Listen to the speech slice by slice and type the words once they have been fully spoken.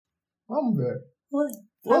Mama Bear. What?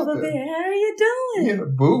 Welcome. Mama Bear, how are you doing? You're in the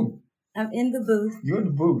booth. I'm in the booth. You're in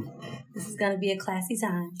the booth. This is going to be a classy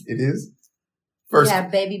time. It is? We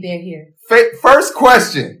have Baby Bear here. First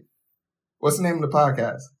question. What's the name of the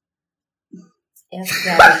podcast? F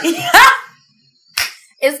Gravity.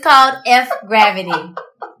 It's called F Gravity.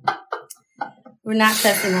 We're not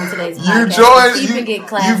cussing on today's podcast.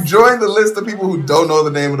 You've joined the list of people who don't know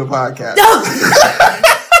the name of the podcast. No.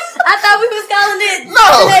 I thought we was calling it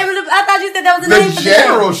no. The name of I thought you said that was the name. The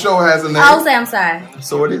general show has a name. I'll say I'm sorry.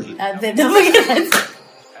 So what is it? Don't forget that.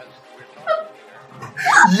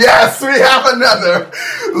 Yes, we have another.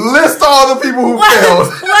 List all the people who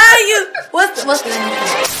failed. Why are you? What's the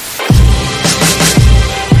name?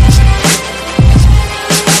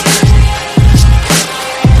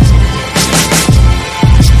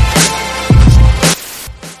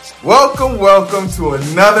 Welcome to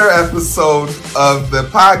another episode of the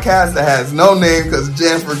podcast that has no name because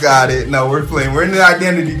Jen forgot it. No, we're playing. We're in the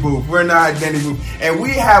identity booth. And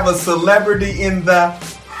we have a celebrity in the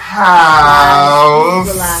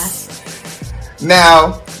house.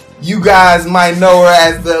 Now, you guys might know her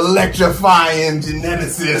as the electrifying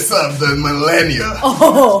geneticist of the millennia.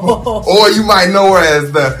 Oh. Or you might know her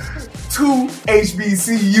as the 2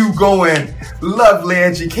 HBCU going, lovely,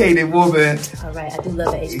 educated woman. All right, I do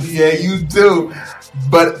love HBCU. Yeah, you do.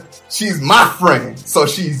 But she's my friend, so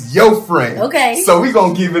she's your friend. Okay. So we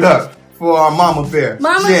gonna give it up for our Mama Bear.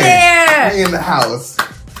 Mama Jen, Bear! We in the house.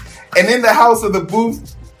 And in the house of the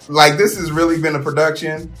booth, like this has really been a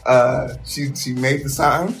production. She made the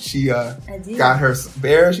sign. She got her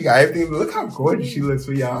bear. She got everything. Look how gorgeous she looks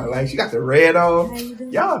for y'all. Like she got the red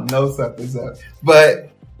on. Y'all know something's up. But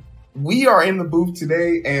we are in the booth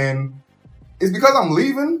today, and it's because I'm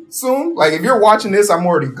leaving soon. Like, if you're watching this, I'm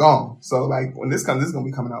already gone. So, like, when this comes, this is going to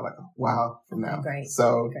be coming out like a while from now. Great.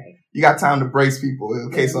 So, you got time to brace people in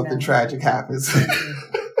case something tragic happens.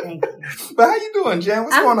 Thank you. But how you doing, Jen?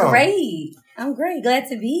 What's going on? I'm great. Glad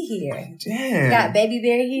to be here. Jen. Got Baby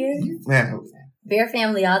Bear here. Man. Bear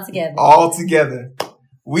family all together.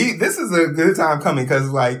 This is a good time coming because,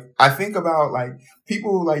 like, I think about, like,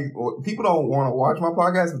 people don't want to watch my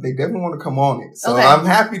podcast, but they definitely want to come on it. So I'm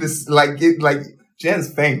happy to, like, get, like,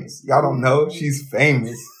 Jen's famous. Y'all don't know? She's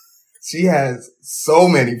famous. She has so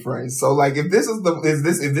many friends. So, like, if this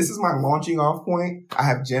is my launching off point, I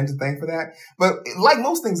have Jen to thank for that. But like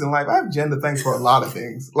most things in life, I have Jen to thank for a lot of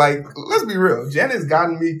things. Like, let's be real. Jen has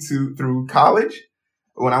gotten me through college.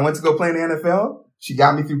 When I went to go play in the NFL, she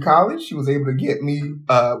got me through college. She was able to get me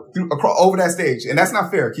over that stage, and that's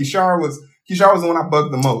not fair. Kishara was the one I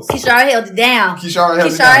bugged the most. Kishara held it down. Kishara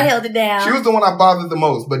held it down. She was the one I bothered the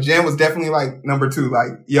most, but Jen was definitely like number 2.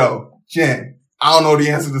 Like, yo, Jen, I don't know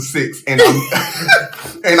the answer to 6, and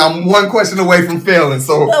I'm one question away from failing.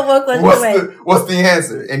 So what's the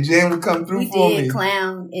answer? And Jen would come through for me. We did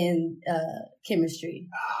clown in chemistry.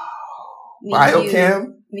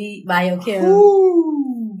 Biochem. Biochem.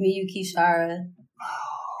 Ooh. Me, you, Kishara.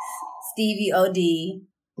 Stevie O.D.,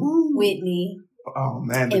 Whitney. Oh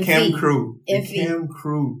man, the Chem crew.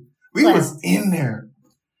 We Clown. was in there.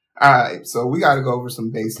 All right, so we got to go over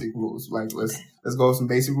some basic rules. Like let's go over some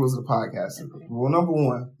basic rules of the podcast. Okay. Rule number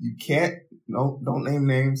 1: you don't name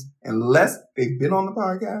names unless they've been on the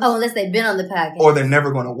podcast. Oh, unless they've been on the podcast, or they're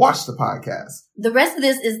never going to watch the podcast. The rest of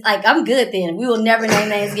this is like, I'm good then. We will never name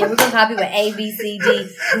names again. We're going to call people A, B, C, D.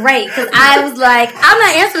 Great. Because I was like, I'm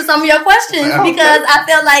not answering some of your questions because I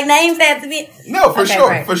felt like names had to be. No, for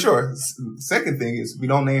sure. Second thing is we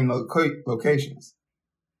don't name locations.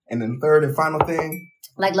 And then third and final thing.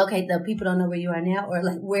 Like locate the people don't know where you are now, or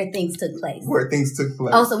like where things took place.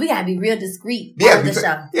 Oh, so we gotta be real discreet. Yeah,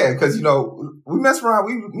 because we mess around.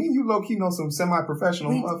 Me and you low key know some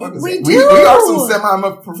semi-professional motherfuckers. We are some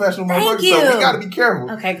semi-professional motherfuckers. You. So we gotta be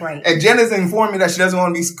careful. Okay, great. And Jen has informed me that she doesn't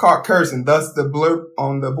want to be caught cursing, thus the blurb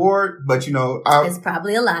on the board. But it's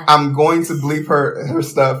probably a lie. I'm going to bleep her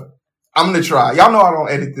stuff. I'm gonna try. Y'all know I don't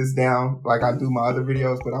edit this down like I do my other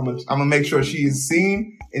videos, but I'm gonna make sure she is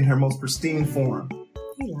seen in her most pristine form.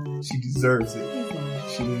 She deserves it.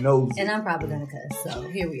 She knows it. And I'm probably gonna cuss, so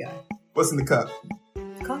here we are. What's in the cup?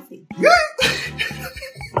 Coffee.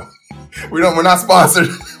 We're not sponsored.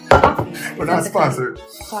 We're not sponsored.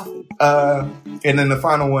 Coffee. And then the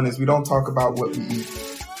final one is we don't talk about what we eat.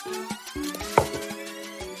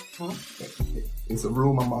 Huh? It's a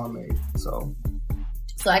rule my mom made, so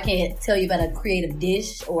I can't tell you about a creative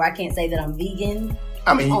dish, or I can't say that I'm vegan.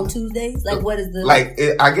 I mean, on Tuesdays? Like, what is the... Like,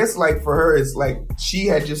 I guess, like, for her, it's like, she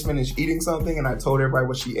had just finished eating something, and I told everybody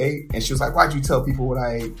what she ate, and she was like, why'd you tell people what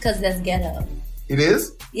I ate? Because that's ghetto. It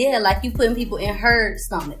is? Yeah, like, you putting people in her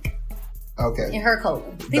stomach. Okay. In her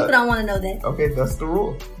colon. People don't want to know that. Okay, that's the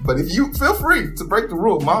rule. But if you feel free to break the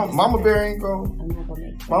rule, Mama Bear ain't going. I'm not gonna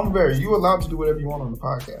make it. Mama Bear, you allowed to do whatever you want on the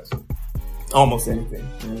podcast. Almost anything.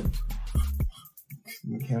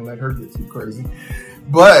 We can't let her get too crazy.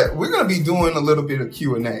 But we're gonna be doing a little bit of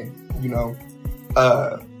Q&A. You know,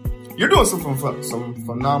 you're doing some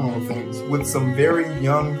phenomenal things with some very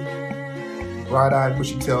young, bright-eyed,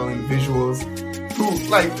 bushy-tailed individuals who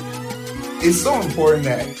like. It's so important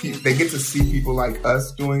that they get to see people like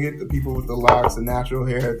us doing it, the people with the locks, the natural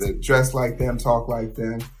hair, that dress like them, talk like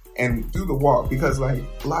them, and do the walk. Because like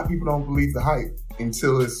a lot of people don't believe the hype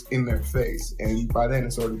until it's in their face, and by then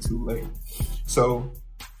it's already too late. So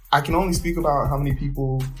I can only speak about how many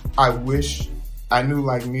people I wish I knew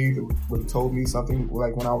like me that would have told me something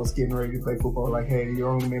like when I was getting ready to play football, like, hey, you're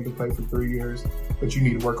only meant to play for 3 years, but you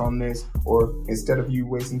need to work on this. Or instead of you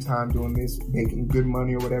wasting time doing this, making good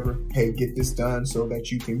money or whatever, hey, get this done so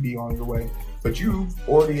that you can be on your way. But you've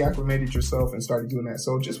already acclimated yourself and started doing that.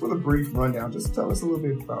 So just with a brief rundown, just tell us a little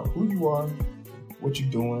bit about who you are, what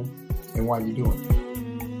you're doing, and why you're doing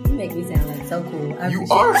it. You make me sound like so cool. You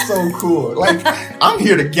are so cool. Like, I'm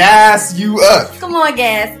here to gas you up. Come on,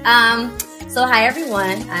 gas. So hi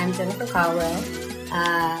everyone, I'm Jennifer Caldwell.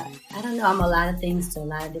 I don't know, I'm a lot of things to a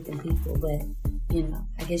lot of different people, but you know,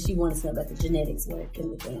 I guess you want to know about the genetics work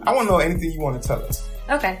and the things. I want to know anything you want to tell us.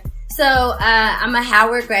 Okay, so I'm a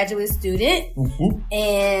Howard graduate student,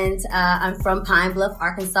 and I'm from Pine Bluff,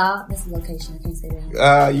 Arkansas. That's the location, I can't say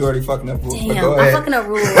that. You already fucking up rules. Damn, go ahead. I'm fucking up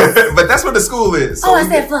rules. But that's where the school is. So I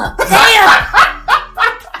said fuck. Damn!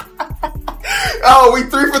 Oh, we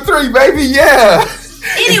 3 for 3, baby, yeah!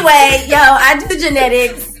 Anyway, I do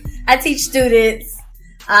genetics. I teach students.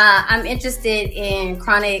 I'm interested in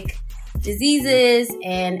chronic diseases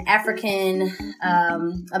and African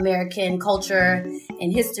American culture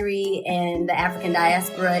and history and the African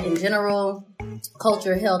diaspora in general.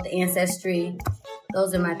 Culture, health, ancestry.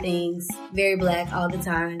 Those are my things. Very Black all the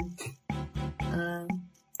time.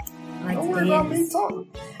 Don't worry about me talking.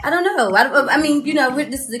 I don't know. I mean, you know,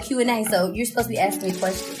 this is a Q&A, so you're supposed to be asking me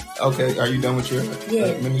questions. Okay, are you done with your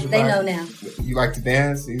they know now. You like to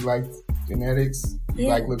dance? You like genetics? You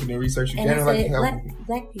like looking at research? You generally like to help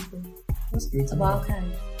black people. That's good to know. Of all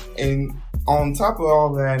kinds. And on top of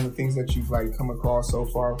all that and the things that you've like come across so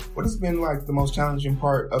far, what has been like the most challenging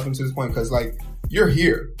part up until this point? Because like you're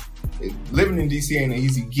here, living in DC ain't an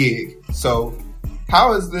easy gig, so.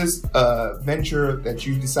 How is this venture that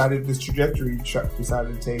you decided, this trajectory you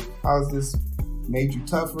decided to take, how has this made you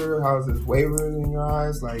tougher? How has this wavered in your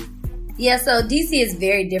eyes? Like, yeah, so DC is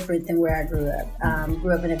very different than where I grew up.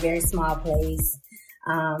 Grew up in a very small place,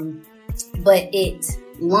 but it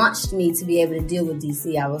launched me to be able to deal with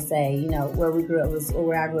DC. I will say, you know, where I grew up was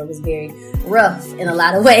very rough in a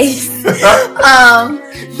lot of ways,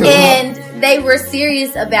 and they were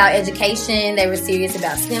serious about education. They were serious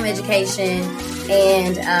about STEM education.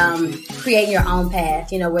 And creating your own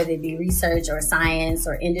path, you know, whether it be research or science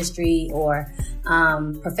or industry or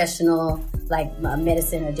professional like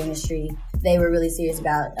medicine or dentistry. They were really serious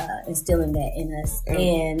about instilling that in us.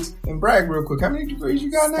 And brag real quick. How many degrees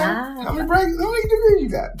you got now? How many degrees you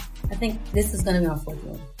got? I think this is going to be my 4th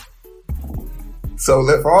one. So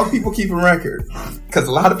for all the people keeping record, because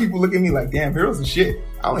a lot of people look at me like, damn, Hero's the shit.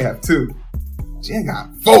 I only have 2. Jen got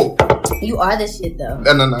 4. You are the shit, though.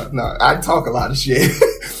 No. I talk a lot of shit.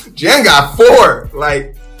 Jen got 4.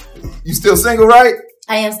 Like, you still single, right?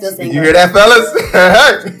 I am still single. You hear that, fellas?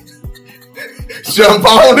 Jump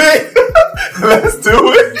on it. Let's do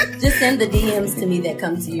it. Just send the DMs to me that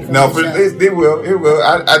come to you. No, but it will. It will.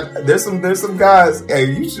 There's some guys.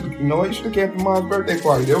 Hey, you should have came to Mom's birthday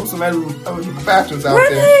party. There was some fashions out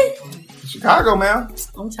there. Chicago, man.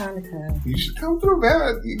 I'm trying to come. You should come through,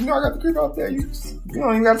 man. You know I got the crib out there. You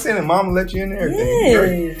don't even got to say that. Mama let you in there.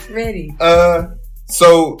 Yes, ready.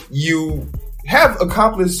 So you have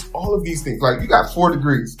accomplished all of these things. Like you got 4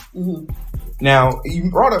 degrees. Mm-hmm. Now you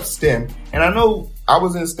brought up STEM, and I know I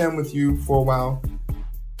was in STEM with you for a while.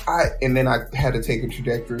 And then I had to take a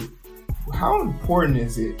trajectory. How important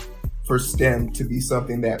is it for STEM to be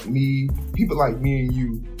something that people like me and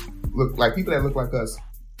you people that look like us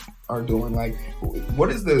are doing? Like, what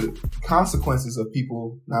is the consequences of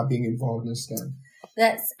people not being involved in STEM?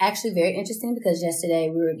 That's actually very interesting because yesterday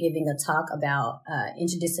we were giving a talk about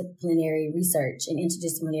interdisciplinary research and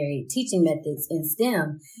interdisciplinary teaching methods in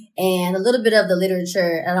STEM. And a little bit of the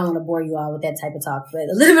literature, I don't want to bore you all with that type of talk, but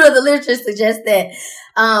a little bit of the literature suggests that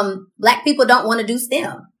Black people don't want to do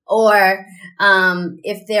STEM. Or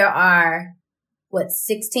if there are,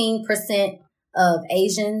 16% of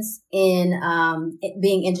Asians in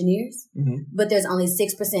being engineers, but there's only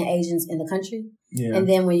 6% Asians in the country. Yeah. And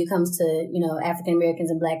then when it comes to, African Americans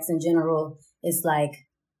and blacks in general, it's like,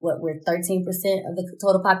 we're 13% of the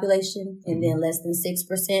total population and then less than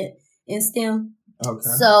 6% in STEM. Okay.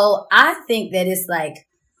 So I think that it's like,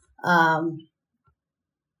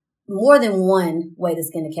 more than one way to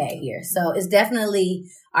skin a cat here. So it's definitely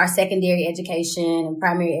our secondary education and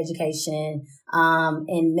primary education,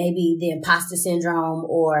 and maybe the imposter syndrome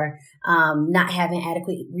or not having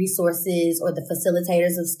adequate resources or the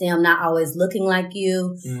facilitators of STEM not always looking like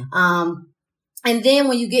you. And then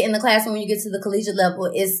when you get in the classroom, when you get to the collegiate level,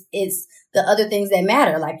 it's the other things that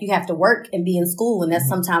matter. Like you have to work and be in school, and that's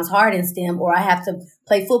sometimes hard in STEM, or I have to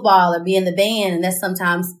play football or be in the band, and that's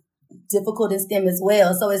sometimes difficult in STEM as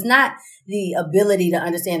well. So it's not the ability to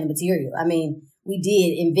understand the material. I mean, we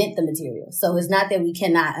did invent the material. So it's not that we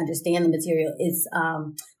cannot understand the material. It's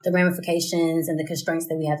the ramifications and the constraints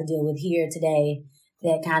that we have to deal with here today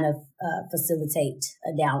that kind of facilitate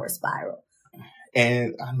a downward spiral.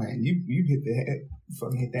 And man, you hit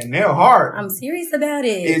that nail hard. I'm serious about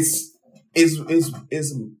it.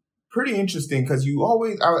 It's pretty interesting because you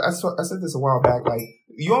always, I said this a while back, like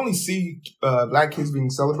you only see black kids being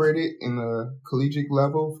celebrated in the collegiate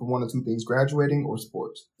level for one or two things: graduating or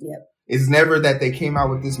sports. Yep. It's never that they came out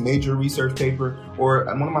with this major research paper, or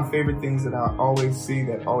one of my favorite things that I always see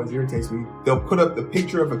that always irritates me. They'll put up the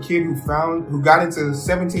picture of a kid who got into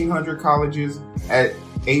 1,700 colleges at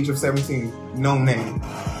age of 17. No name,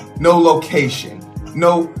 no location,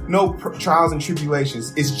 no trials and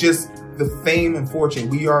tribulations. It's just the fame and fortune.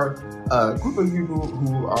 We are a group of people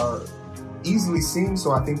who are easily seen,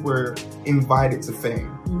 so I think we're invited to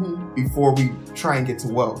fame before we try and get to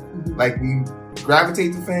wealth. Like we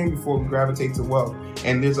gravitate to fame before we gravitate to wealth.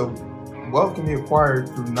 And wealth can be acquired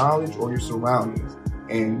through knowledge or your surroundings,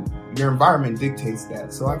 and your environment dictates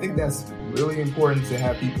that. So I think that's really important to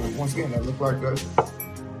have people, once again, that look like us,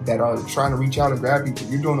 that are trying to reach out and grab people.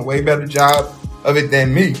 You're doing a way better job of it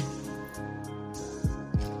than me.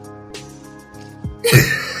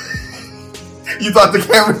 You thought the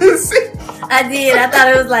camera didn't see? I did. I thought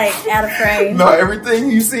it was like out of frame. No, everything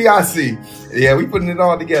you see, I see. Yeah, we putting it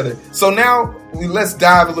all together. So now let's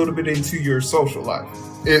dive a little bit into your social life.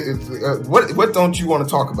 What don't you want to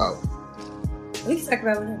talk about? We can talk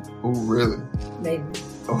about it. Oh, really? Maybe.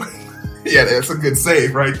 Oh, yeah, that's a good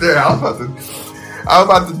save right there. I was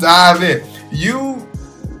about to dive in. You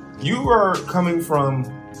are coming from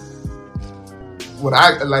what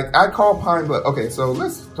I call Pine Bluff. Okay, so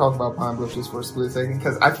let's talk about Pine Bluff just for a split second,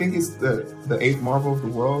 because I think it's the eighth marvel of the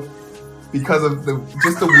world because of the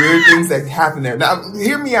weird things that happen there. Now,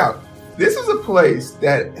 hear me out. This is a place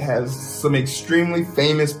that has some extremely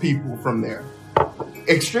famous people from there.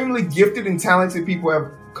 Extremely gifted and talented people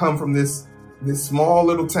have come from this small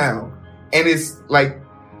little town, and it's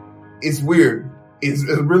weird. It's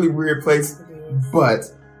a really weird place, but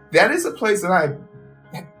that is a place that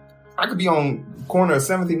I could be on corner of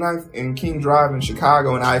 7th and 9th and King Drive in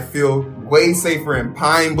Chicago, and I feel way safer in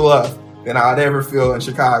Pine Bluff than I'd ever feel in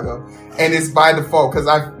Chicago. And it's by default because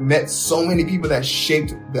I've met so many people that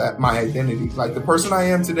shaped my identity. Like the person I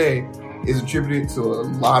am today is attributed to a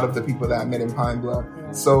lot of the people that I met in Pine Bluff.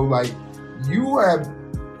 So like you have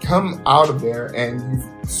come out of there and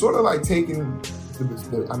you've sort of like taken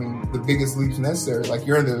the biggest leaps necessary. Like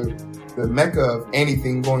you're in the mecca of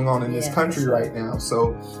anything going on in this country right now.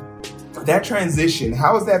 So that transition,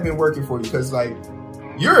 how has that been working for you? Because like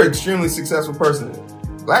you're an extremely successful person.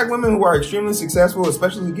 Black women who are extremely successful,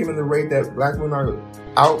 especially given the rate that black women are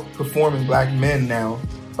outperforming black men now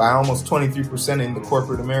by almost 23% in the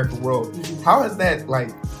corporate America world. How has that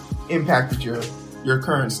like impacted your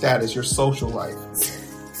current status, your social life?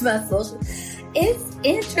 My social, it's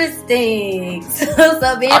interesting.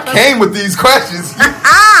 I came with these questions.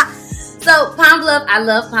 So Pine Bluff, I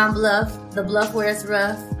love Pine Bluff. The bluff where it's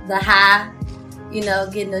rough, the high,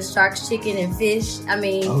 getting the shark's chicken and fish. I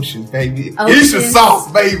mean, ocean, baby. Aisha sauce,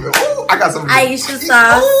 baby. Ooh, I got some Aisha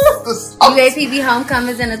sauce. UAPB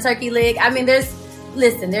homecomings and a turkey leg. I mean, there's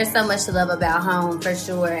so much to love about home for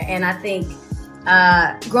sure. And I think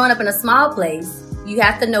growing up in a small place, you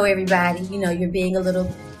have to know everybody. You're being a little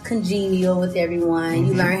congenial with everyone. Mm-hmm.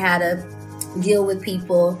 You learn how to deal with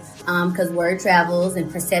people because word travels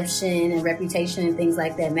and perception and reputation and things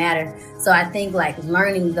like that matter. So I think like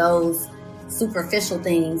learning those superficial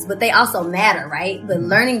things, but they also matter, right? But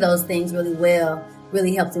learning those things really well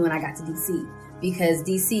really helped me when I got to DC, because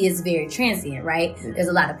DC is very transient, right? Mm-hmm. There's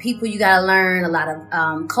a lot of people you got to learn, a lot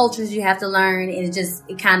of cultures you have to learn, and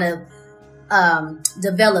it kind of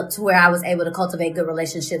developed to where I was able to cultivate good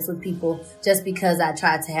relationships with people just because I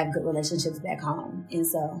tried to have good relationships back home. And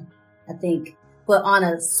so I think, but on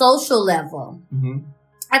a social level,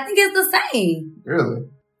 I think it's the same. Really?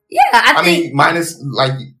 Yeah, I think. mean, minus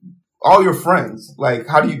like all your friends. Like,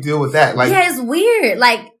 how do you deal with that? Like, yeah, it's weird.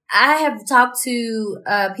 Like, I have talked to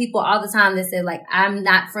people all the time that say, like, I'm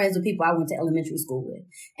not friends with people I went to elementary school with.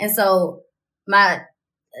 And so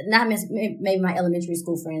maybe my elementary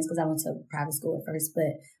school friends, because I went to private school at first,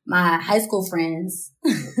 but my high school friends,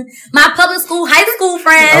 my public school, high school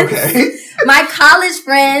friends, okay. My college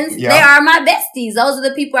friends, they are my besties. Those are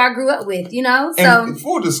the people I grew up with, you know? So, and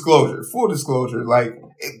full disclosure, like,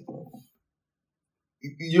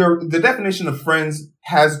 the definition of friends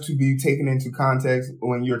has to be taken into context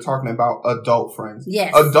when you're talking about adult friends.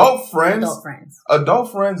 Yes. Adult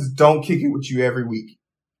friends don't kick it with you every week.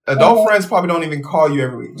 Adult friends probably don't even call you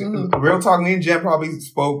every week. Mm-hmm. Real talk, me and Jen probably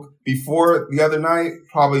spoke before the other night,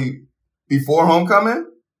 probably before homecoming.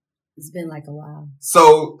 It's been like a while.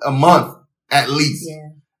 So a month at least. Yeah.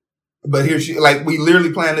 But here we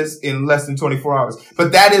literally planned this in less than 24 hours.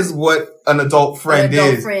 But that is what an adult friend is.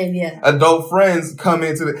 Adult friend, yeah. Adult friends come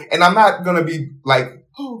into and I'm not going to be like,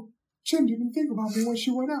 oh, Jen didn't think about me when she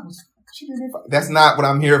went out. That's not what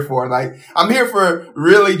I'm here for. Like, I'm here for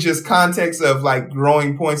really just context of like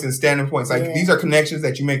growing points and standing points. Like, these are connections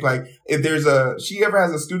that you make. Like, if she ever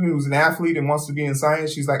has a student who's an athlete and wants to be in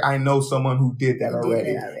science, she's like, I know someone who did that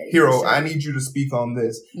already. Hero, sure. I need you to speak on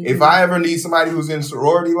this. Mm-hmm. If I ever need somebody who's in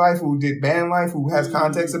sorority life, who did band life, who has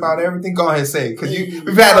context about everything, go ahead and say it. Cause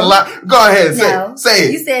we've had a lot. Go ahead and say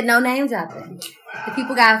it. You said no name dropping. The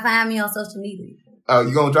people gotta find me on social media. Oh,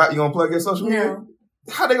 you gonna plug your social media? No.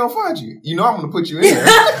 How they gonna find you? You know I'm gonna put you in there.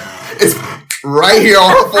 It's right here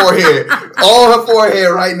on her forehead. On her forehead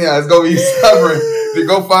right now. It's gonna be stubborn to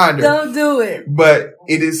go find her. Don't do it. But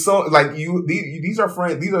it is so, like, these are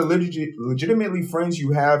friends, these are legitimately friends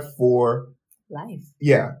you have for life.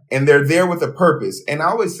 Yeah. And they're there with a purpose. And I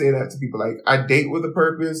always say that to people, like, I date with a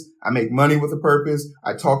purpose. I make money with a purpose.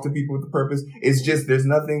 I talk to people with a purpose. It's just, there's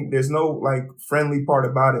no like friendly part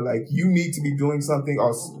about it. Like, you need to be doing something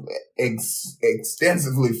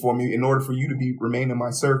extensively for me in order for you to remain in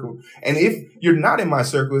my circle. And if you're not in my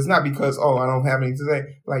circle, it's not because, oh, I don't have anything to say.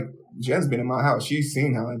 Like, Jen's been in my house. She's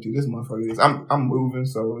seen how empty this motherfucker is. I'm moving,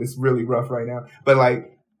 so it's really rough right now. But like,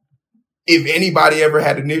 if anybody ever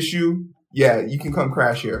had an issue, yeah, you can come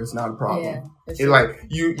crash here. It's not a problem. Yeah, it's like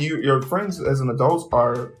your friends as an adult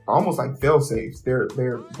are almost like fail safes. They're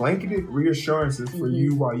blanketed reassurances for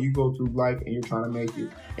you while you go through life and you're trying to make it.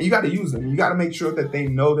 And you got to use them. You got to make sure that they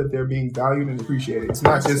know that they're being valued and appreciated. It's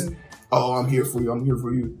not just, oh, I'm here for you. I'm here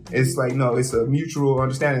for you. It's like, no, it's a mutual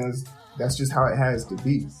understanding. That's just how it has to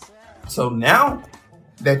be. So now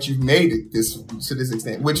that you've made it to this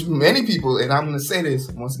extent, which many people, and I'm going to say this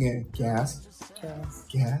once again, gas.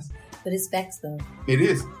 But it's facts, though. It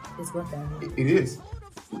is. It's what that is. It is.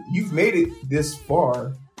 You've made it this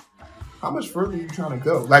far. How much further are you trying to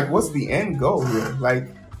go? Like, what's the end goal here? Like,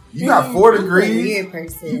 you got 4 degrees. I'm a weird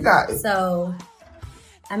person. You got it. So,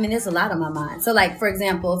 I mean, there's a lot on my mind. So, like, for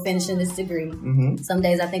example, finishing this degree. Mm-hmm. Some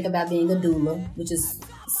days I think about being a doula, which is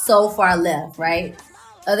so far left, right?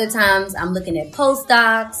 Other times I'm looking at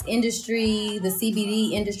postdocs, industry, the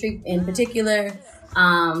CBD industry in particular.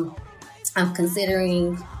 I'm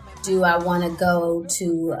considering, do I want to go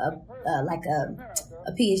to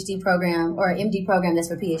a PhD program or an MD program that's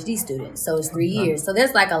for PhD students? So it's 3 years. So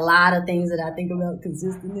there's like a lot of things that I think about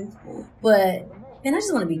consistently. But man, I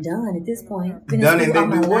just want to be done at this point. Done and then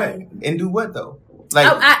do what? And do what though? Like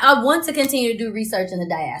I want to continue to do research in the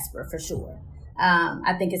diaspora for sure.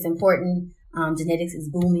 I think it's important. Genetics is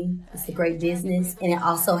booming. It's a great business. And it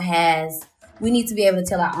also we need to be able to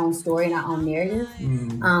tell our own story and our own narrative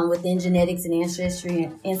within genetics and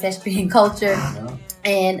ancestry and culture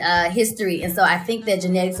and history. And so I think that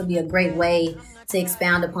genetics will be a great way to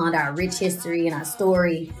expound upon our rich history and our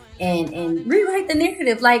story and rewrite the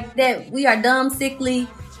narrative like that we are dumb, sickly,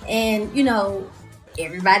 and, you know,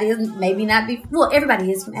 everybody is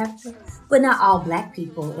everybody is from Africa, but not all Black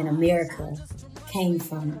people in America came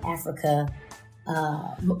from Africa.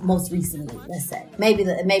 Most recently, let's say maybe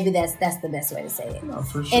that's the best way to say it. No,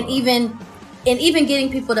 for sure. And even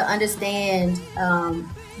getting people to understand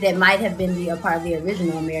that might have been a part of the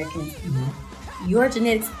original Americans. Mm-hmm. Your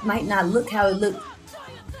genetics might not look how it looked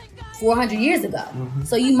 400 years ago. Mm-hmm.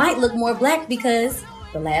 So you might look more Black because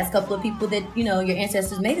the last couple of people that, you know, your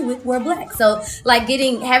ancestors made it with were Black. So like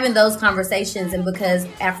having those conversations, and because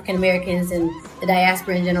African Americans and the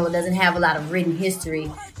diaspora in general doesn't have a lot of written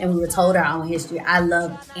history and we were told our own history, I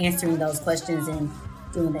love answering those questions and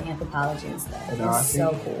doing the anthropology and stuff. It's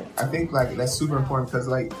so cool. I think like that's super important because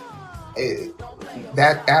like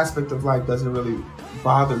that aspect of life doesn't really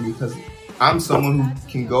bother me because I'm someone who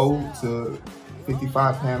can go to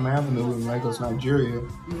 55 Palm Avenue in Lagos, Nigeria,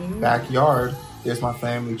 backyard. There's my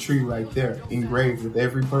family tree right there, engraved with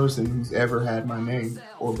every person who's ever had my name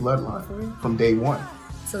or bloodline from day one.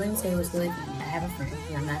 So let me tell you what's really funny. I have a friend,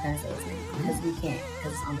 and I'm not going to say his name because we can't,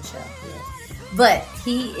 because it's on the show. Yeah. But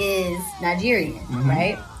he is Nigerian,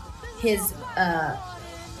 right? His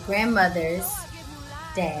grandmother's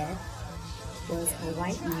dad was a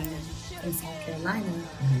white man in South Carolina,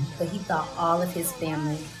 but he thought all of his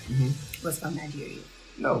family was from Nigeria.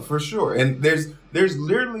 No, for sure. And there's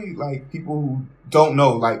literally like people who don't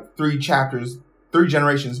know like 3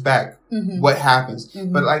 generations back what happens.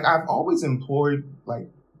 But like I've always implored like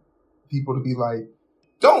people to be like,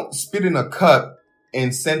 don't spit in a cup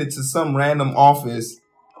and send it to some random office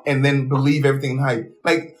and then believe everything hype.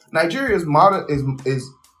 Like Nigeria's model is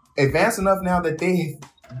advanced enough now that they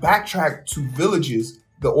backtrack to villages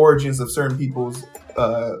the origins of certain people's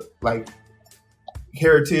like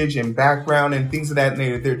heritage and background and things of that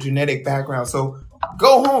nature, their genetic background. So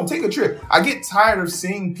go home, take a trip. I get tired of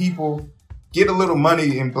seeing people get a little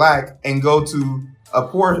money in black and go to a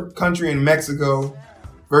poor country in Mexico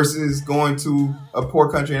versus going to a poor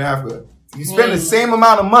country in Africa. You spend the same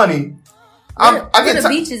amount of money. Where the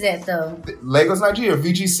beaches at though? Lagos, Nigeria,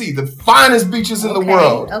 VGC, the finest beaches in the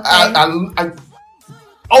world. Okay.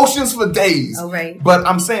 Oceans for days. Oh, right. But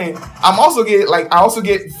I'm saying, I also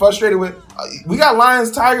get frustrated with, we got lions,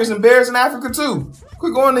 tigers, and bears in Africa too.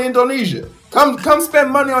 Quit going to Indonesia. Come spend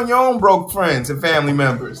money on your own broke friends and family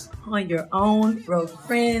members. On your own broke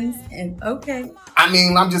friends and okay. I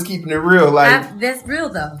mean, I'm just keeping it real. Like that's real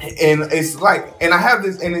though. And it's like, and I have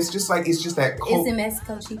this, and it's just that. Isn't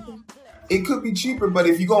Mexico cheaper? It could be cheaper, but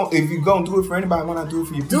if you gonna do it for anybody, why not do it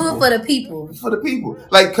for your people? Do it for the people. For the people.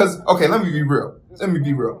 Like, cause okay, let me be real.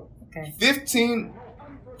 Okay.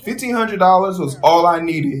 $1,500 was all I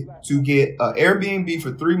needed to get an Airbnb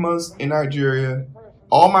for 3 months in Nigeria.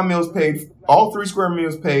 All my meals paid, all 3 square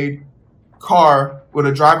meals paid. Car with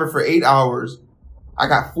a driver for 8 hours. I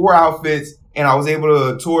got 4 outfits, and I was able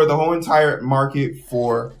to tour the whole entire market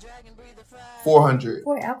for $400.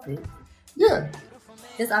 4 outfits. Yeah.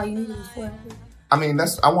 That's all you needed was 4 outfits. I mean,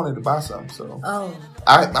 I wanted to buy some, so. Oh.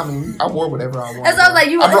 I mean, I wore whatever I wanted. That sounds like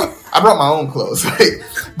you. I brought my own clothes,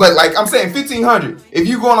 but like I'm saying, $1,500. If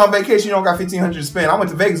you going on vacation, you don't got $1,500 to spend. I went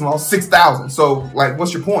to Vegas and lost $6,000. So, like,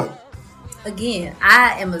 what's your point? Again,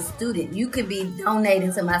 I am a student. You could be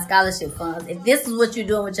donating to my scholarship funds if this is what you're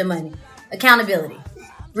doing with your money. Accountability,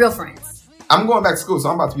 real friends. I'm going back to school, so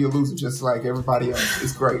I'm about to be a loser, just like everybody else.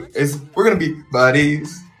 It's great. We're gonna be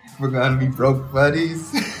buddies. We're gonna be broke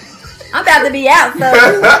buddies. I'm about to be out,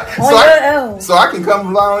 so I can come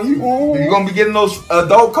rely on you. You're going to be getting those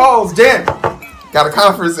adult calls. Jen, got a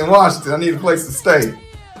conference in Washington. I need a place to stay.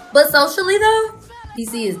 But socially, though,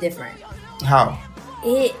 DC is different. How?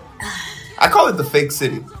 I call it the fake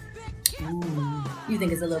city. You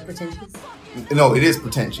think it's a little pretentious? No, it is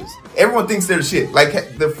pretentious. Everyone thinks they're the shit.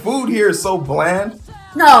 Like, the food here is so bland.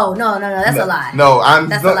 No. That's a lie. No,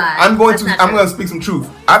 that's a lie. I'm going to speak some truth.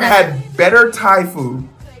 I've had better Thai food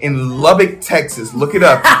in Lubbock, Texas. Look it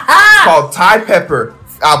up. It's called Thai pepper.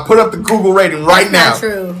 I'll put up the Google rating right now. That's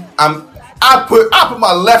true. I put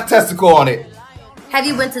my left testicle on it. Have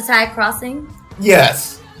you went to Thai Crossing?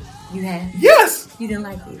 Yes. You have? Yes. You didn't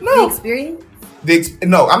like it? No. The experience?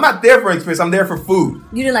 No, I'm not there for experience. I'm there for food.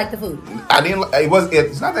 You didn't like the food? I didn't.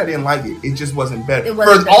 It's not that I didn't like it. It just wasn't better. It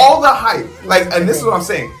wasn't for all the hype. And this is what I'm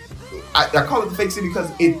saying. I call it the fake city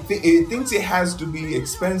because it thinks it has to be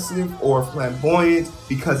expensive or flamboyant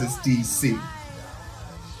because it's DC.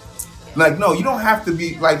 Like, no, you don't have to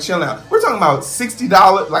be like chilling out. We're talking about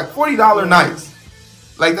 $60, like $40 nights.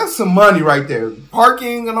 Like, that's some money right there.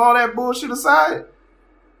 Parking and all that bullshit aside.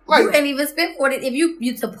 Like, you can't even spend 40 if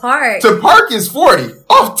you to park. To park is 40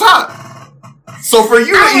 off top. So for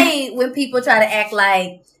you, I hate when people try to act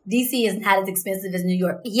like DC is not as expensive as New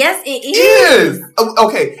York. Yes, it is.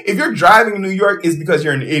 Okay, if you're driving in New York, it's because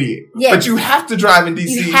you're an idiot. Yes. But you have to drive in DC.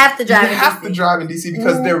 You have to drive in DC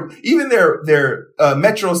because their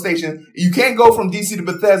metro station, you can't go from DC to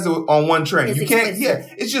Bethesda on one train. It's expensive.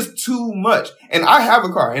 It's just too much. And I have a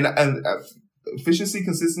car and efficiency,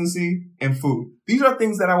 consistency, and food. These are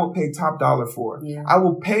things that I will pay top dollar for. Yeah. I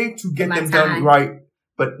will pay to get them done right.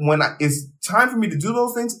 But when it's time for me to do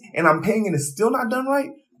those things and I'm paying and it's still not done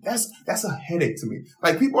right, that's a headache to me.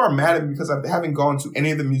 Like, people are mad at me because I haven't gone to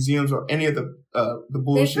any of the museums or any of the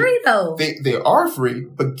bullshit. They're free though. They are free,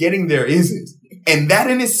 but getting there isn't. And that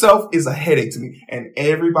in itself is a headache to me. And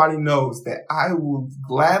everybody knows that I will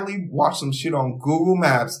gladly watch some shit on Google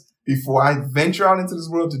Maps before I venture out into this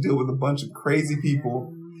world to deal with a bunch of crazy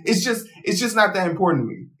people. It's just not that important to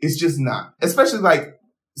me. It's just not. Especially like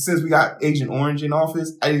since we got Agent Orange in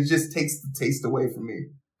office, it just takes the taste away from me.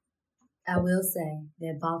 I will say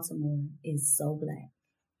that Baltimore is so black.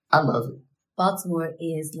 I love it. Baltimore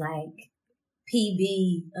is like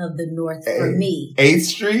PB of the North for me. 8th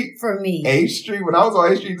Street? For me. 8th Street. When I was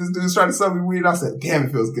on 8th Street, this dude was trying to sell me weed. I said, damn,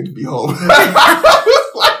 it feels good to be home.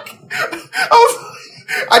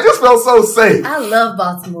 I just felt so safe. I love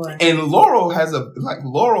Baltimore. And Laurel has a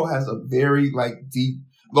very deep,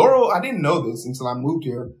 Laurel, I didn't know this until I moved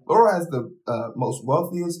here. Laurel has the most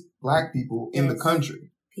wealthiest black people in the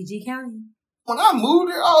country. PG County. When I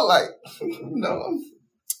moved here, I was like, no.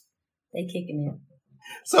 They kicking it.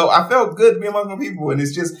 So I felt good to be among my people. And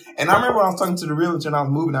it's just, and I remember when I was talking to the realtor and I was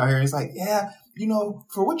moving out here, and it's like, yeah,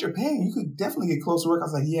 for what you're paying, you could definitely get close to work. I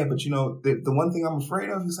was like, yeah, but the one thing I'm afraid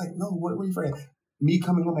of, he's like, no, what are you afraid of? Me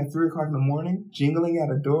coming home at 3 o'clock in the morning, jingling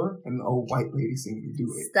at a door, and an old white lady seeing me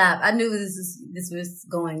do it. Stop. I knew this was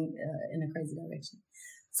going in a crazy direction.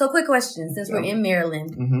 So quick question. Since we're in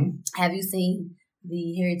Maryland, have you seen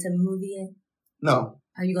the Harriet Tubman movie yet? No.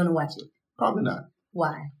 Are you going to watch it? Probably not.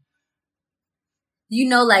 Why?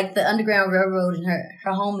 Like the Underground Railroad and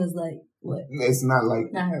her home is like what? It's not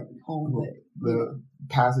like not her home, but the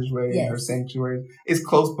passageway and her sanctuary. It's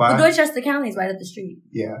close by. Well, Dorchester County is right up the street.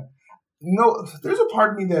 Yeah. No, there's a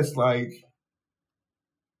part of me that's like,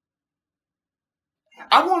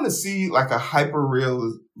 I want to see like a hyper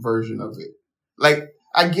real version of it. Like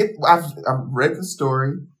I've read the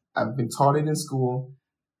story, I've been taught it in school,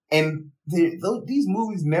 and these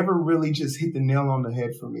movies never really just hit the nail on the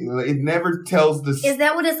head for me. It never tells the. Is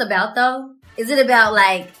that what it's about though? Is it about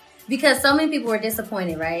because so many people were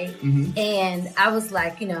disappointed, right? Mm-hmm. And I was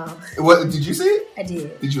like, What, did you see it? I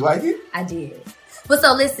did. Did you like it? I did. But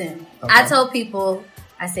so listen, okay. I told people,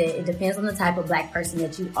 I said, it depends on the type of black person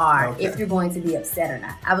that you are, if you're going to be upset or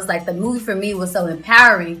not. I was like, the movie for me was so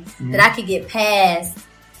empowering that I could get past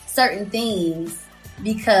certain things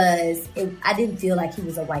because I didn't feel like he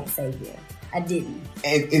was a white savior. I didn't.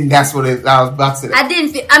 And that's what I was about to say. I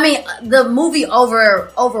didn't feel, the movie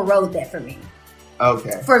overrode that for me.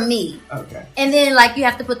 Okay. For me. Okay. And then you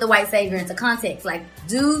have to put the white savior into context.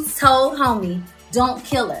 Dudes told homie, don't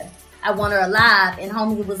kill her. I want her alive, and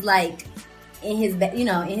homie was in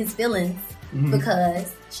his feelings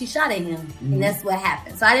because she shot at him, and that's what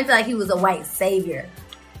happened. So I didn't feel like he was a white savior.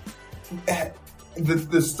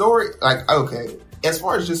 The story, okay, as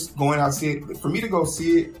far as just going out to see it, for me to go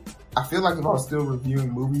see it, I feel like if I was still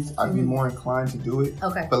reviewing movies, I'd be more inclined to do it.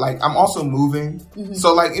 Okay. But I'm also moving.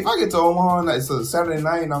 So if I get to Omaha and it's a Saturday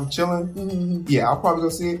night and I'm chilling, yeah, I'll probably go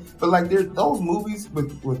see it. But those movies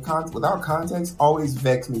without context always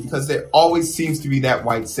vex me because there always seems to be that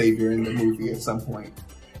white savior in the movie at some point,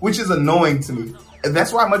 which is annoying to me. And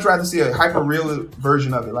that's why I'd much rather see a hyper real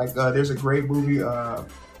version of it. There's a great movie,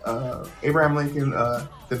 Abraham Lincoln,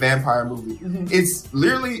 the vampire movie. It's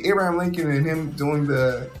literally Abraham Lincoln and him doing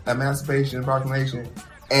the Emancipation Proclamation,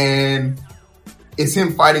 and it's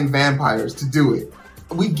him fighting vampires to do it.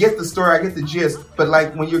 We get the story, I get the gist, but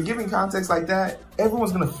when you're giving context like that,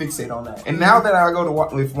 everyone's gonna fixate on that. And now that I go to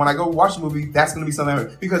when I go watch the movie, that's gonna be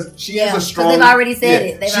something because she is a strong. They've already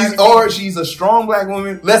said it. She's a strong black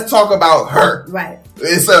woman. Let's talk about her. Right.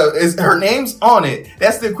 It's her name's on it.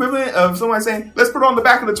 That's the equivalent of somebody saying, "Let's put on the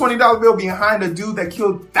back of the $20 bill behind a dude that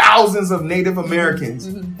killed thousands of Native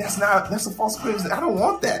Americans." That's a false equivalent. I don't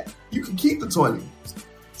want that. You can keep the 20.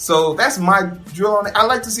 So that's my drill on it. I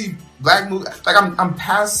like to see black movies. I'm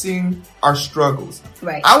passing our struggles.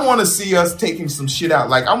 Right. I want to see us taking some shit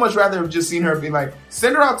out. I'd much rather have just seen her be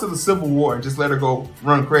send her out to the Civil War and just let her go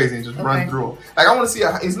run crazy and just run through them. I want to see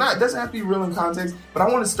it doesn't have to be real in context, but I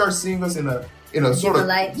want to start seeing us in a sort of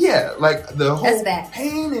light. Yeah, the whole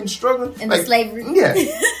pain and struggle and the slavery. Yeah,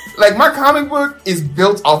 my comic book is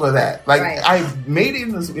built off of that. I made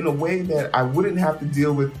it in a way that I wouldn't have to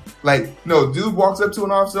deal with. Dude walks up to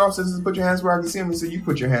an officer says, "Put your hands where I can see him." He said, "You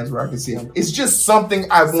put your hands where I can see him." It's just something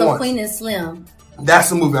I want. So Queen and Slim. That's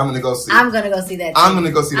the movie I'm going to go see. I'm going to go see that too. I'm going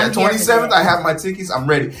to go see that. 27th, I have my tickets. I'm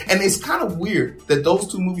ready. And it's kind of weird that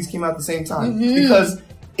those two movies came out at the same time because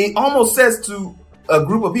it almost says to a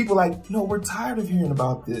group of people no, we're tired of hearing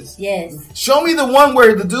about this. Yes. Show me the one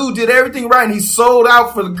where the dude did everything right and he sold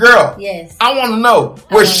out for the girl. Yes. I want to know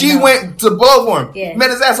where she went to blow for him. Yes.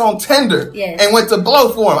 Met his ass on Tinder. Yes. And went to blow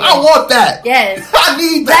for him. Yes. I want that. Yes. I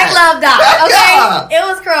need Black that. Love Doc. Okay. Yeah. It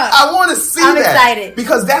was crunk. I want to see I'm that. excited.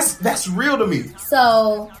 Because that's real to me.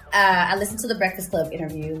 So, I listened to the Breakfast Club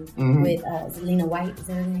interview with Zelina White, is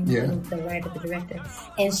that her name? Yeah. The writer, the director.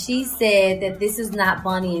 And she said that this is not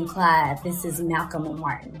Bonnie and Clyde, this is Malcolm and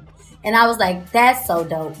Martin. And I was like, that's so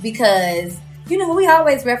dope because, we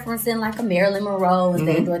always referencing a Marilyn Monroe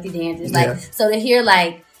and Dorothy Dandridge. So to hear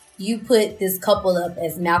you put this couple up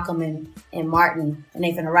as Malcolm and Martin, and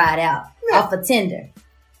they finna ride out off of Tinder.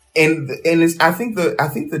 And I think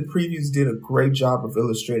the previews did a great job of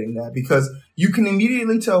illustrating that, because you can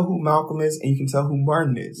immediately tell who Malcolm is and you can tell who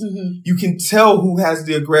Martin is. Mm-hmm. You can tell who has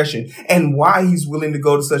the aggression and why he's willing to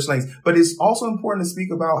go to such lengths. But it's also important to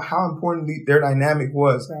speak about how important their dynamic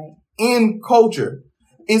was in culture.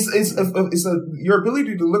 It's your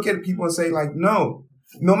ability to look at people and say, like, no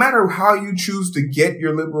matter how you choose to get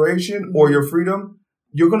your liberation or your freedom,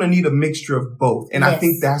 you're going to need a mixture of both. And I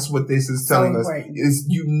think that's what this is telling us, is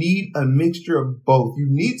you need a mixture of both. You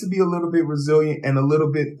need to be a little bit resilient and a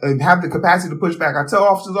little bit have the capacity to push back. I tell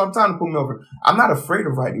officers all the time to pull me over. I'm not afraid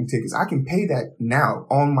of writing tickets. I can pay that now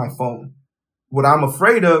on my phone. What I'm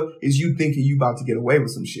afraid of is you thinking you about to get away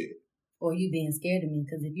with some shit. Or you being scared of me.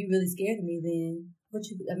 Because if you're really scared of me, then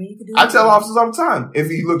you could do I tell officers all the time,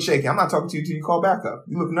 if you look shaky, I'm not talking to you till you call back up.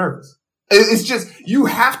 You look nervous. It's just, you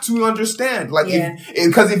have to understand. Like,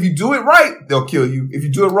 because if you do it right, they'll kill you. If you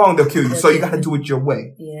do it wrong, they'll kill you. So you got to do it your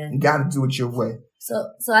way. Yeah. You got to do it your way. So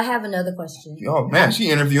I have another question. Oh man, she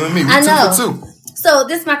interviewing me. I know. 2 for 2. So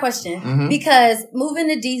this is my question, because moving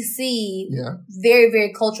to DC, very,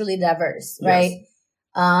 very culturally diverse, right?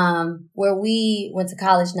 Where we went to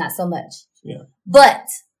college, not so much. Yeah. But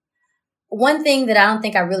one thing that I don't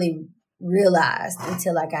think I really realized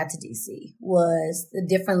until I got to DC was the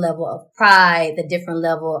different level of pride, the different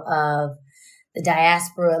level of the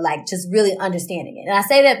diaspora, like just really understanding it. And I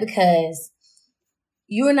say that because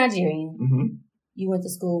you were Nigerian. Mm-hmm. You went to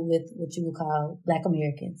school with what you would call Black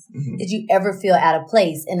Americans. Mm-hmm. Did you ever feel out of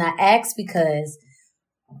place? And I ask because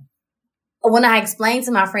when I explained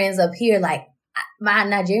to my friends up here, like, my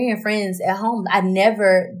Nigerian friends at home,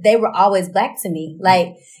 they were always Black to me.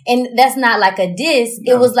 Like, and that's not like a diss.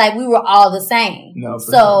 No. It was like we were all the same. No,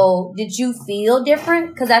 so did you feel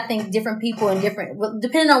different? Because I think different people and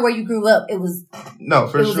depending on where you grew up, it was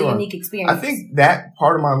a unique experience. I think that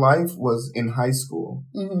part of my life was in high school.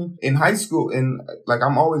 Mm-hmm. In high school, and like,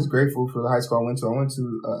 I'm always grateful for the high school I went to. I went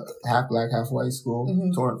to half Black, half white school,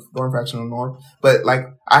 Thorn Fractional North. But like,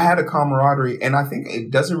 I had a camaraderie, and I think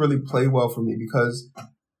it doesn't really play well for me because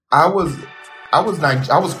I was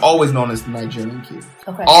always known as the Nigerian kid.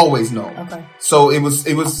 Okay. Always known. Okay. So it was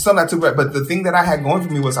something I took back. But the thing that I had going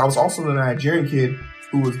for me was I was also the Nigerian kid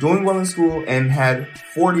who was doing well in school and had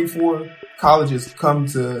 44 colleges come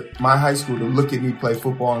to my high school to look at me play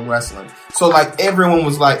football and wrestling. So like,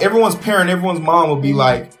 everyone's parent, everyone's mom would be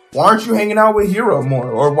like, why aren't you hanging out with Hero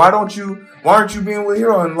more? Or why aren't you being with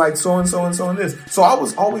Hero and like so and so and so and this? So I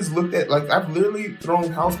was always looked at, like, I've literally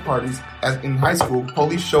thrown house parties in high school.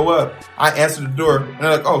 Police show up. I answer the door and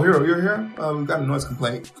they're like, oh, Hero, you're here? We've got a noise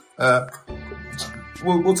complaint.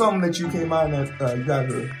 We'll tell them that you came by and that you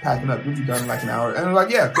guys are packing up. You'll be done in like an hour. And they're like,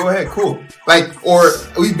 yeah, go ahead, cool. Like, or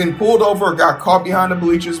we've been pulled over, got caught behind the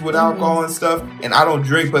bleachers with alcohol and stuff, and I don't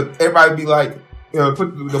drink, but everybody would be like, they'll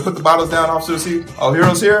put the bottles down, officer, see, oh,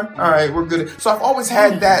 Hero's here? All right, we're good. So I've always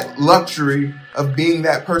had that luxury of being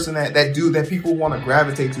that person, that dude that people want to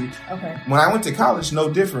gravitate to. Okay. When I went to college, no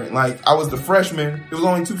different. Like, I was the freshman. There was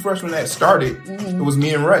only 2 freshmen that started. Mm-hmm. It was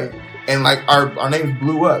me and Ray. And like, our names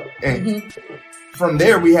blew up. And from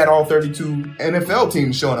there, we had all 32 NFL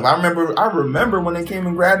teams showing up. I remember when they came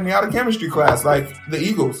and grabbed me out of chemistry class, like the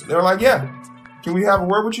Eagles. They were like, yeah, can we have a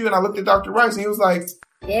word with you? And I looked at Dr. Rice and he was like,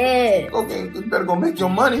 yeah. Okay, you better go make your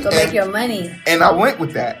money. Make your money. And I went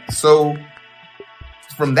with that. So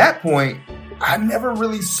from that point, I never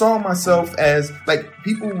really saw myself as, like,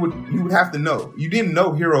 you would have to know. You didn't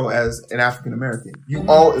know Hero as an African American.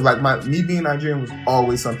 Me being Nigerian was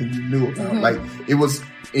always something you knew about. Like, it was,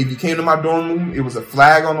 if you came to my dorm room, it was a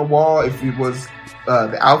flag on the wall. If it was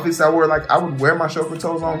the outfits I wore, like, I would wear my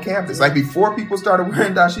Shokotos on campus. Like, before people started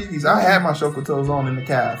wearing dashikis, I had my Shokotos on in the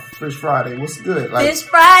calf. Fish Friday, what's good? Like, Fish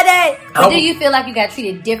Friday! But do you feel like you got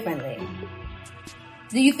treated differently?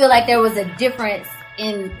 Do you feel like there was a difference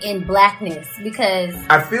in Blackness? Because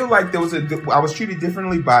I feel like I was treated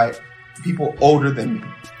differently by people older than me.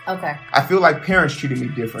 Okay. I feel like parents treated me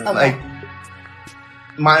different. Okay. Like,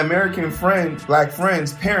 my American Black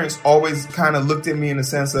friends, parents always kind of looked at me in the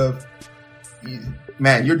sense of,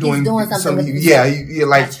 man, you're doing something. Yeah,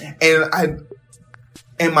 like, gotcha.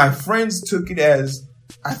 And my friends took it as,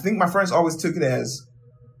 I think my friends always took it as,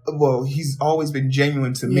 well, he's always been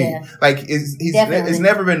genuine to me. Yeah. Like, it's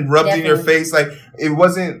never been rubbed in your face. Like, it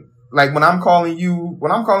wasn't like when I'm calling you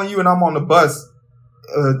and I'm on the bus,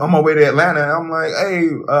 on my way to Atlanta, I'm like, hey,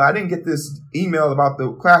 I didn't get this email about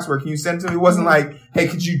the classwork. Can you send it to me? It wasn't like, hey,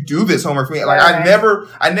 could you do this homework for me? Like, I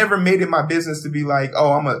never made it my business to be like,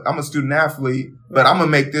 oh, I'm a student athlete, but I'm going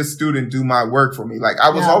to make this student do my work for me. Like, I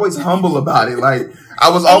was always humble about it. Like, I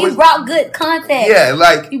was always. You brought good content. Yeah,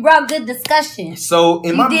 like. You brought good discussion. So,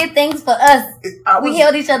 you did things for us. We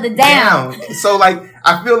held each other down. So, like,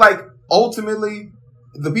 I feel like ultimately,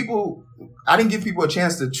 I didn't give people a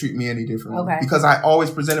chance to treat me any differently because I always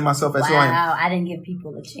presented myself as who I am. Wow, I didn't give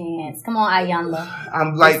people a chance. Come on, Iyanla.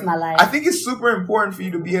 I'm like, I think it's super important for you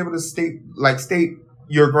to be able to state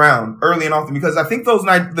your ground early and often, because I think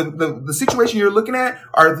the situation you're looking at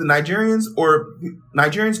are the Nigerians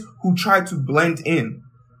who try to blend in,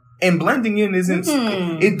 and blending in isn't.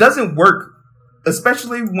 It doesn't work,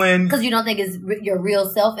 especially because you don't think it's your real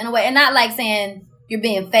self in a way, and not like saying you're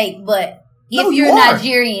being fake, but. If you're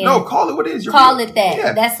Nigerian, call it what it is. Call it that.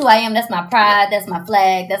 Yeah. That's who I am. That's my pride. That's my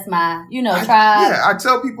flag. That's my, tribe. Yeah, I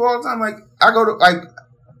tell people all the time, like, I go to,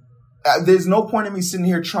 there's no point in me sitting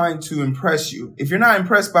here trying to impress you. If you're not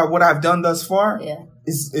impressed by what I've done thus far,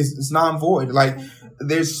 it's non-void. Like,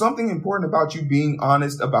 there's something important about you being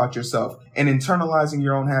honest about yourself and internalizing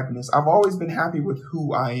your own happiness. I've always been happy with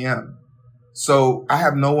who I am. So I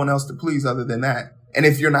have no one else to please other than that. And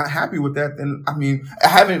if you're not happy with that, then, I mean,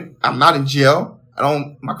 I'm not in jail.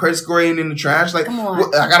 My credit score ain't in the trash. Like,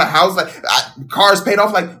 I got a house, cars paid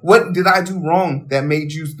off. Like, what did I do wrong that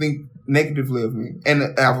made you think negatively of me?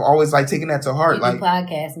 And I've always, taken that to heart. You do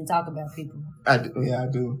podcasts and talk about people. I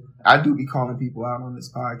do. I do be calling people out on this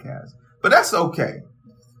podcast. But that's okay.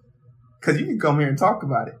 Because you can come here and talk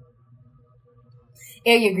about it.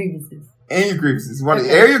 Air your grievances. Air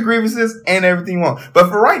your grievances and everything you want. But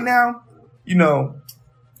for right now,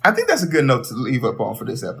 I think that's a good note to leave up on for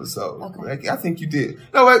this episode. Okay. I think you did.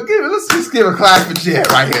 Let's just give a clap for Jen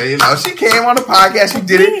right here. She came on the podcast. She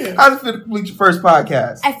did it. How did it feel your first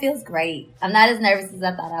podcast? It feels great. I'm not as nervous as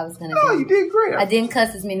I thought I was going to be. No, you did great. I didn't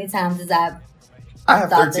cuss as many times as I have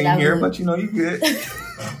 13 here, but you good.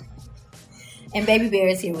 And Baby Bear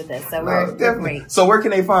is here with us, so we're great. So where can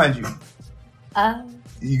they find you?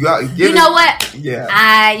 You know what?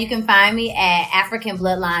 Yeah. You can find me at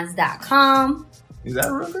AfricanBloodlines.com. Is that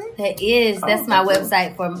a real thing? That is. That's my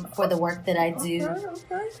website for the work that I do.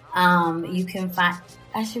 Okay. You can find.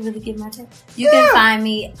 I should really give my check. You can find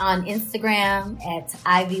me on Instagram at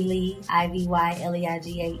Ivy Lee, IvyLeigh.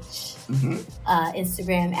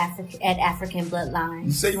 Instagram at African Bloodlines.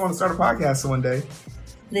 You say you want to start a podcast one day.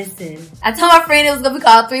 Listen, I told my friend it was gonna be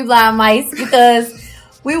called Three Blind Mice because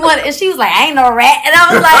and she was like, I ain't no rat, and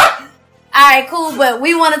I was like, all right, cool, but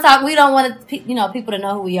we want to talk. We don't want people to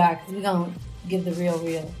know who we are because we're gonna give the real.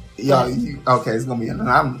 Okay, it's gonna be an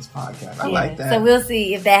anonymous podcast. I like that. So we'll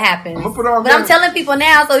see if that happens. I'm gonna put it on. But I'm telling people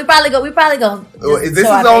now, so we probably go.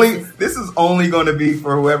 This is only going to be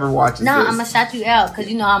for whoever watches. No, I'm gonna shout you out because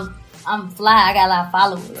I'm fly. I got a lot of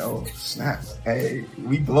followers. Oh snap! Hey,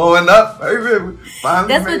 we blowing up.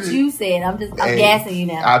 That's what you said. I'm gassing you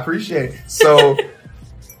now. I appreciate it. So.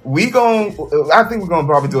 I think we're gonna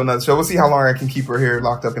probably do another show. We'll see how long I can keep her here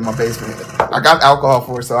locked up in my basement. I got alcohol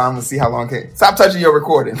for her, so I'm gonna see how long I can. Stop touching your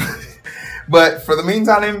recording. But for the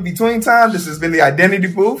meantime, in between time, this has been the Identity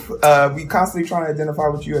Booth. We constantly trying to identify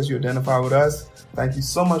with you as you identify with us. Thank you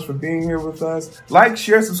so much for being here with us. Like,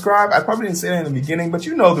 share, subscribe. I probably didn't say that in the beginning, but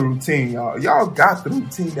you know the routine, y'all. Y'all got the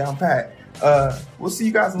routine down pat. We'll see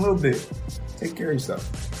you guys in a little bit. Take care of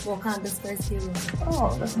yourself. Wakanda's first hero.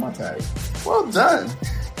 Oh, that's my tag. Well done.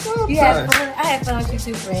 Had fun. I had fun with you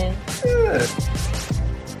too, friend. Yeah.